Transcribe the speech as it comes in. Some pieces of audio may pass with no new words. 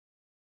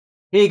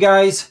Hey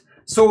guys,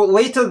 so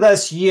later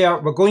this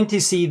year we're going to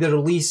see the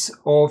release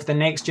of the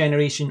next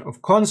generation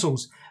of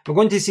consoles. We're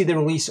going to see the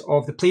release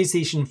of the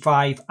PlayStation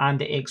 5 and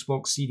the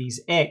Xbox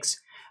Series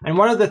X. And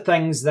one of the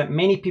things that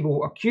many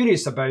people are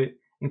curious about,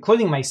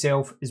 including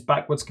myself, is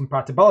backwards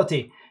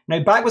compatibility. Now,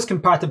 backwards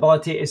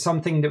compatibility is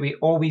something that we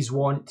always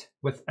want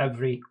with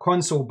every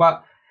console,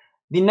 but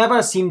they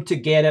never seem to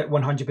get it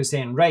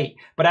 100% right.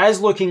 But it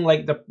is looking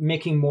like they're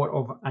making more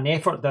of an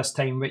effort this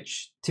time,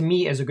 which to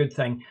me is a good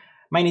thing.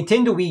 My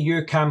Nintendo Wii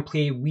U can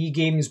play Wii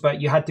games,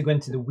 but you had to go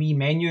into the Wii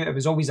menu. It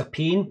was always a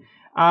pain.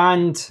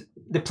 And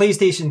the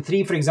PlayStation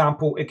 3, for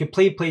example, it could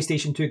play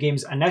PlayStation 2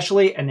 games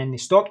initially, and then they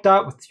stopped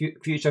that with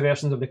future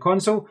versions of the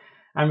console.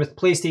 And with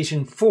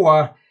PlayStation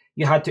 4,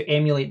 you had to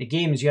emulate the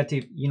games. You had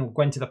to,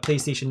 go into the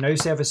PlayStation Now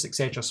service,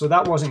 etc. So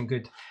that wasn't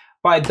good.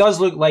 But it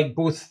does look like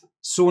both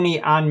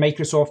Sony and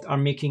Microsoft are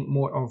making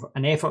more of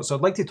an effort. So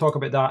I'd like to talk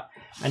about that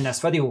in this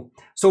video.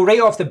 So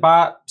right off the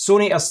bat,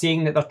 Sony are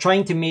saying that they're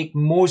trying to make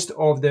most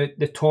of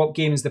the top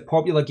games, the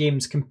popular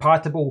games,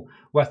 compatible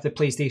with the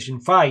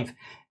PlayStation 5.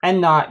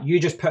 In that, you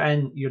just put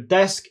in your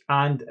disc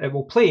and it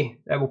will play.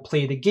 It will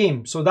play the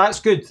game. So that's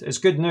good. It's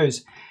good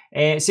news.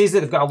 It says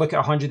that they've got a look at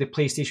 100 of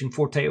PlayStation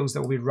 4 titles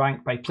that will be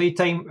ranked by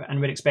playtime, and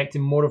we're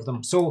expecting more of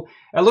them. So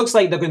it looks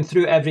like they're going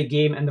through every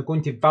game and they're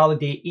going to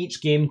validate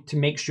each game to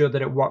make sure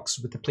that it works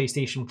with the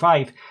PlayStation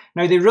 5.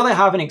 Now, they really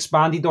haven't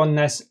expanded on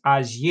this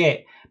as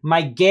yet.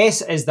 My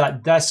guess is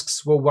that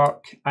discs will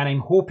work, and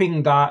I'm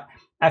hoping that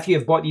if you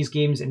have bought these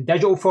games in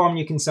digital form,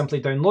 you can simply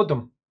download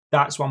them.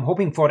 That's what I'm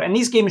hoping for. And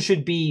these games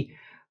should be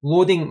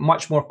loading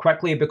much more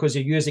quickly because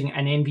you're using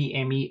an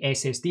NVMe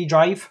SSD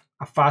drive,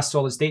 a fast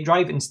solid state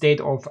drive, instead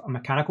of a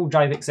mechanical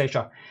drive,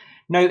 etc.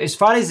 Now, as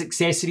far as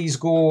accessories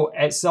go,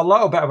 it's a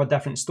little bit of a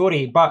different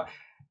story, but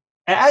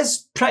it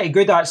is pretty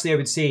good actually, I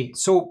would say.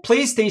 So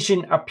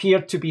PlayStation appear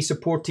to be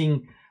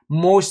supporting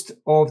most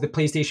of the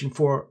PlayStation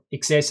 4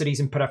 accessories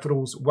and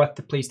peripherals with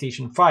the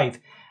PlayStation 5.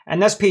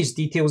 And this page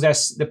details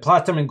this. The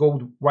Platinum and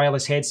Gold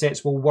wireless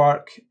headsets will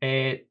work.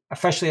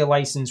 Officially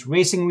licensed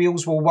racing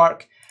wheels will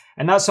work.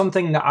 And that's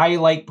something that I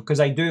like because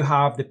I do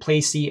have the play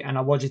seat and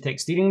a Logitech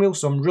steering wheel.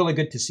 So I'm really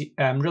good to see.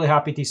 I'm really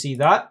happy to see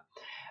that.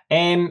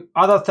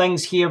 Other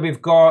things here,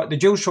 we've got the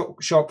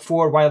DualShock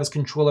 4 wireless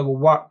controller will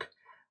work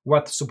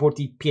with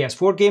supported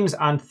PS4 games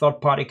and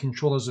third-party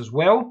controllers as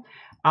well.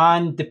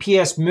 And the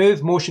PS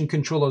Move motion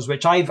controllers,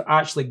 which I've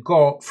actually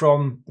got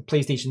from the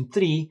PlayStation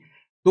 3,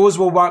 those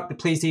will work. The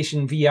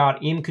PlayStation VR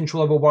aim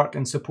controller will work,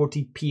 and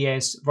supported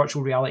PS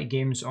virtual reality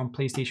games on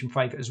PlayStation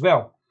 5 as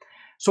well.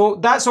 So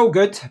that's all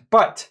good,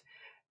 but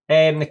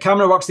the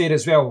camera works there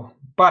as well.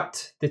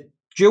 But the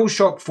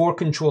DualShock 4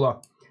 controller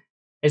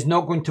is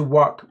not going to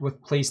work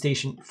with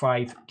PlayStation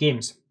 5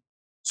 games.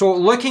 So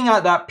looking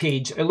at that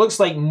page, it looks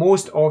like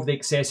most of the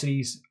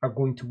accessories are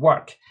going to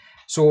work.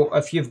 So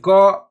if you've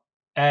got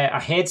a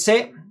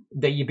headset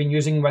that you've been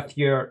using with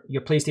your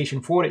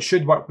PlayStation 4, it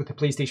should work with the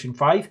PlayStation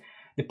 5.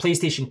 The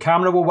PlayStation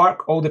camera will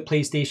work. All the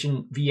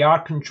PlayStation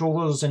VR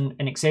controllers and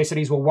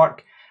accessories will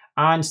work.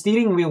 And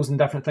steering wheels and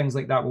different things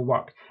like that will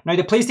work. Now,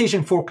 the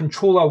PlayStation 4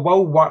 controller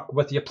will work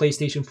with your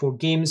PlayStation 4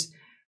 games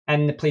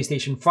in the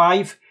PlayStation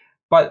 5,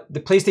 but the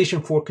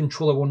PlayStation 4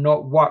 controller will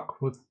not work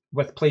with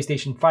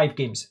PlayStation 5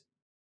 games.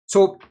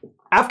 So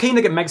I've kind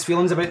of got mixed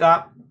feelings about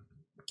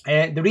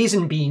that. The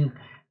reason being,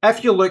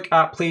 if you look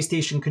at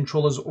PlayStation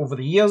controllers over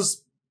the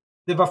years,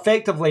 they've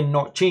effectively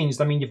not changed.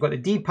 I mean, you've got the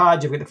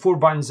D-pad, you've got the 4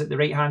 buttons at the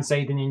right-hand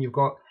side, and then you've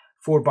got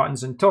 4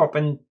 buttons on top,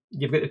 and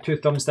you've got the 2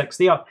 thumbsticks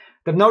there.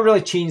 They've not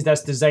really changed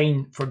this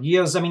design for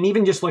years. I mean,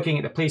 even just looking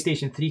at the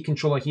PlayStation 3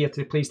 controller here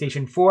to the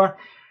PlayStation 4,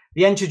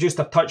 they introduced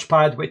a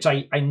touchpad, which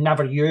I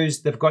never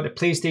used. They've got the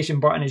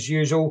PlayStation button as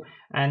usual,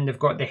 and they've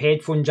got the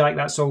headphone jack.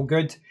 That's all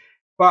good.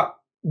 But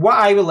what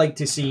I would like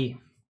to see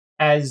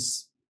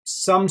is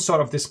some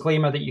sort of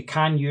disclaimer that you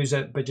can use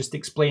it, but just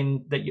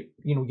explain that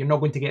you're not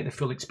going to get the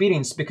full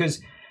experience.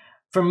 Because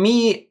for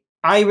me,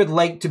 I would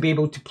like to be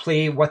able to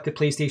play with the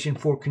PlayStation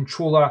 4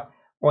 controller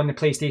on the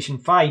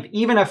PlayStation 5,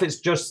 even if it's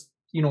just,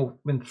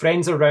 when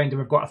friends are around and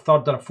we've got a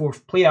third or a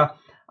fourth player.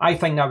 I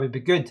think that would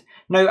be good.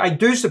 Now, I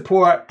do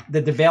support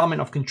the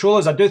development of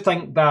controllers. I do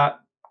think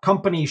that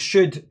companies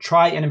should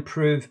try and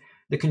improve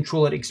the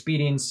controller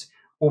experience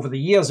over the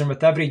years, and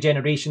with every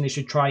generation, they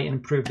should try and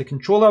improve the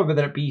controller,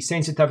 whether it be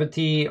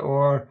sensitivity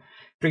or,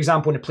 for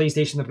example, in the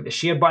PlayStation, they've got the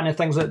share button and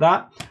things like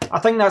that. I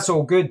think that's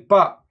all good,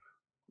 but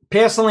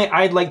personally,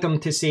 I'd like them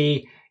to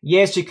say,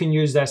 yes, you can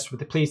use this with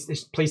the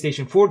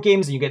PlayStation 4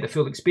 games and you get the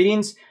full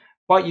experience,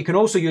 but you can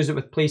also use it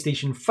with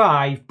PlayStation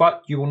 5,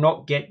 but you will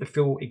not get the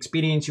full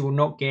experience. You will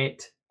not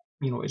get,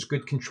 as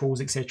good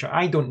controls, etc.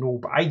 I don't know,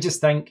 but I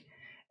just think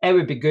it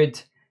would be good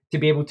to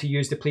be able to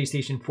use the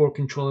PlayStation 4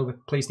 controller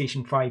with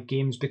PlayStation 5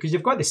 games because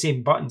you've got the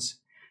same buttons.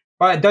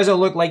 But it doesn't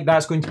look like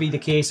that's going to be the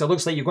case. It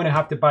looks like you're going to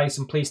have to buy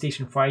some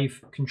PlayStation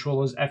 5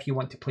 controllers if you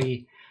want to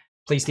play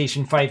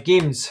PlayStation 5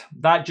 games.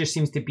 That just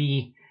seems to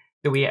be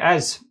the way it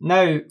is.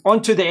 Now,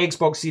 onto the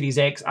Xbox Series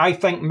X. I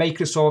think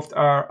Microsoft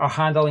are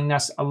handling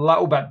this a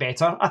little bit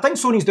better. I think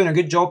Sony's doing a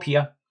good job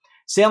here,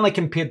 certainly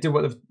compared to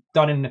what they've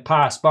done in the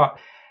past. But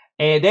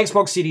The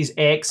Xbox Series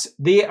X,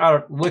 they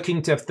are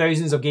looking to have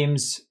thousands of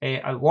games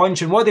at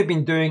launch, and what they've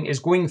been doing is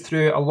going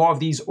through a lot of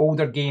these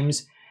older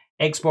games,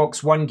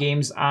 Xbox One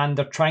games, and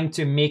they're trying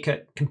to make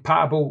it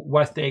compatible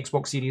with the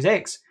Xbox Series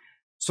X.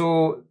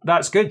 So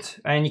that's good,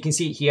 and you can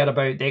see here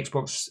about the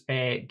Xbox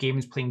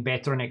games playing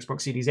better on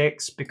Xbox Series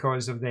X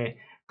because of the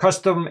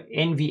custom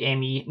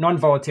NVMe,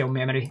 non-volatile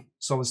memory,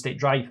 solid-state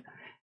drive.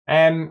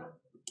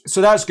 So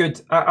that's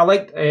good. I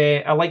like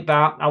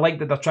that. I like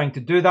that they're trying to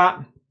do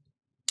that.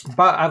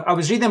 But I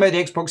was reading about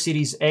the Xbox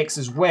Series X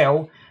as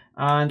well,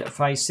 and if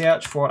I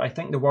search for, I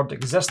think the word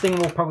existing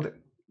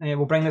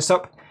will bring this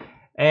up.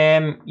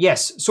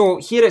 Yes, so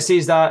here it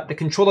says that the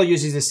controller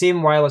uses the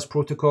same wireless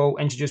protocol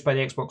introduced by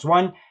the Xbox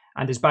One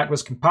and is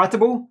backwards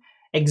compatible.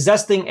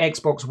 Existing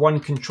Xbox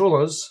One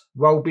controllers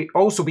will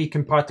also be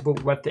compatible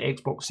with the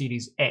Xbox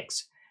Series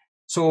X.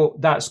 So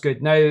that's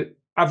good. Now,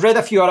 I've read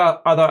a few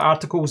other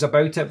articles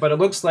about it, but it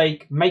looks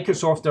like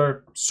Microsoft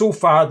are, so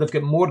far, they've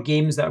got more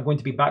games that are going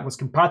to be backwards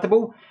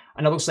compatible,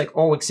 and it looks like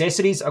all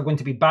accessories are going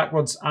to be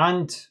backwards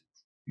and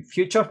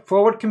future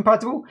forward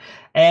compatible.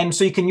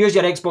 So you can use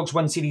your Xbox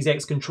One Series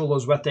X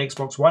controllers with the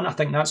Xbox One. I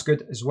think that's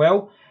good as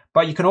well.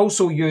 But you can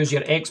also use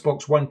your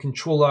Xbox One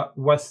controller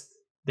with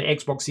the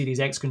Xbox Series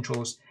X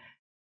controllers.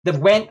 They've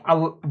went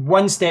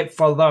one step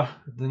further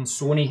than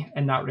Sony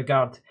in that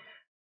regard.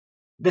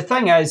 The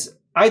thing is,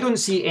 I don't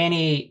see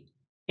any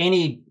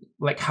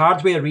like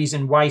hardware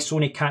reason why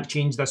Sony can't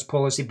change this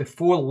policy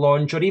before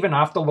launch or even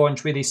after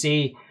launch, where they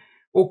say,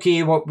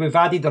 okay, well, we've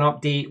added an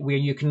update where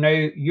you can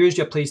now use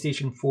your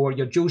PlayStation 4,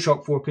 your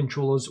DualShock 4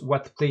 controllers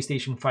with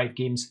PlayStation 5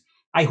 games.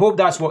 I hope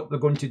that's what they're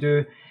going to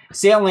do.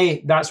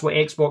 Certainly, that's what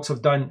Xbox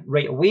have done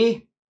right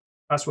away.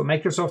 That's what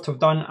Microsoft have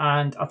done,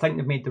 and I think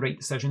they've made the right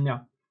decision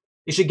there.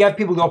 They should give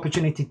people the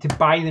opportunity to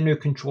buy the new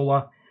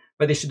controller,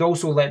 but they should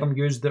also let them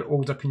use their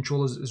older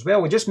controllers as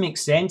well. It just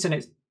makes sense, and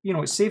it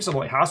saves a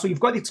lot of hassle. You've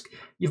got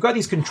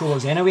these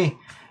controllers anyway,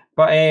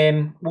 but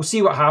we'll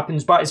see what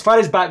happens. But as far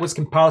as backwards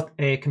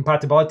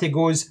compatibility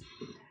goes,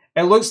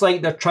 it looks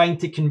like they're trying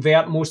to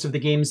convert most of the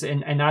games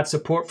and add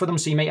support for them.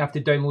 So you might have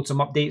to download some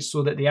updates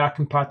so that they are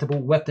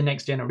compatible with the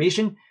next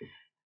generation.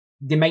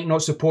 They might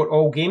not support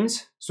all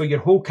games, so your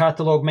whole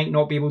catalogue might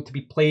not be able to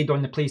be played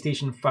on the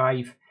PlayStation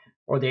 5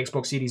 or the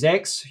Xbox Series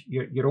X,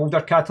 your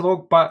older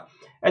catalogue. But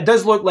it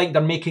does look like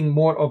they're making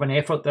more of an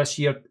effort this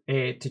year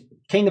to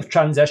kind of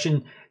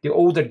transition the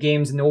older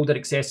games and the older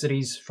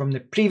accessories from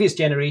the previous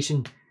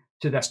generation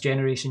to this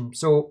generation.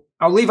 So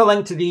I'll leave a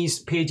link to these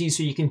pages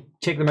so you can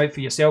check them out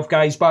for yourself,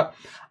 guys. But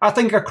I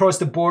think across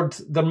the board,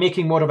 they're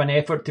making more of an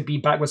effort to be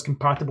backwards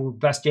compatible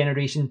this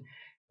generation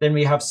than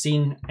we have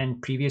seen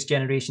in previous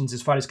generations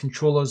as far as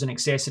controllers and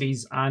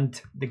accessories and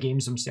the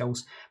games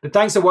themselves. But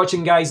thanks for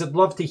watching, guys. I'd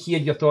love to hear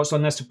your thoughts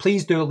on this, so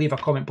please do leave a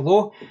comment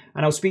below,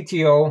 and I'll speak to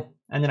you all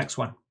in the next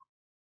one.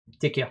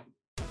 Take care.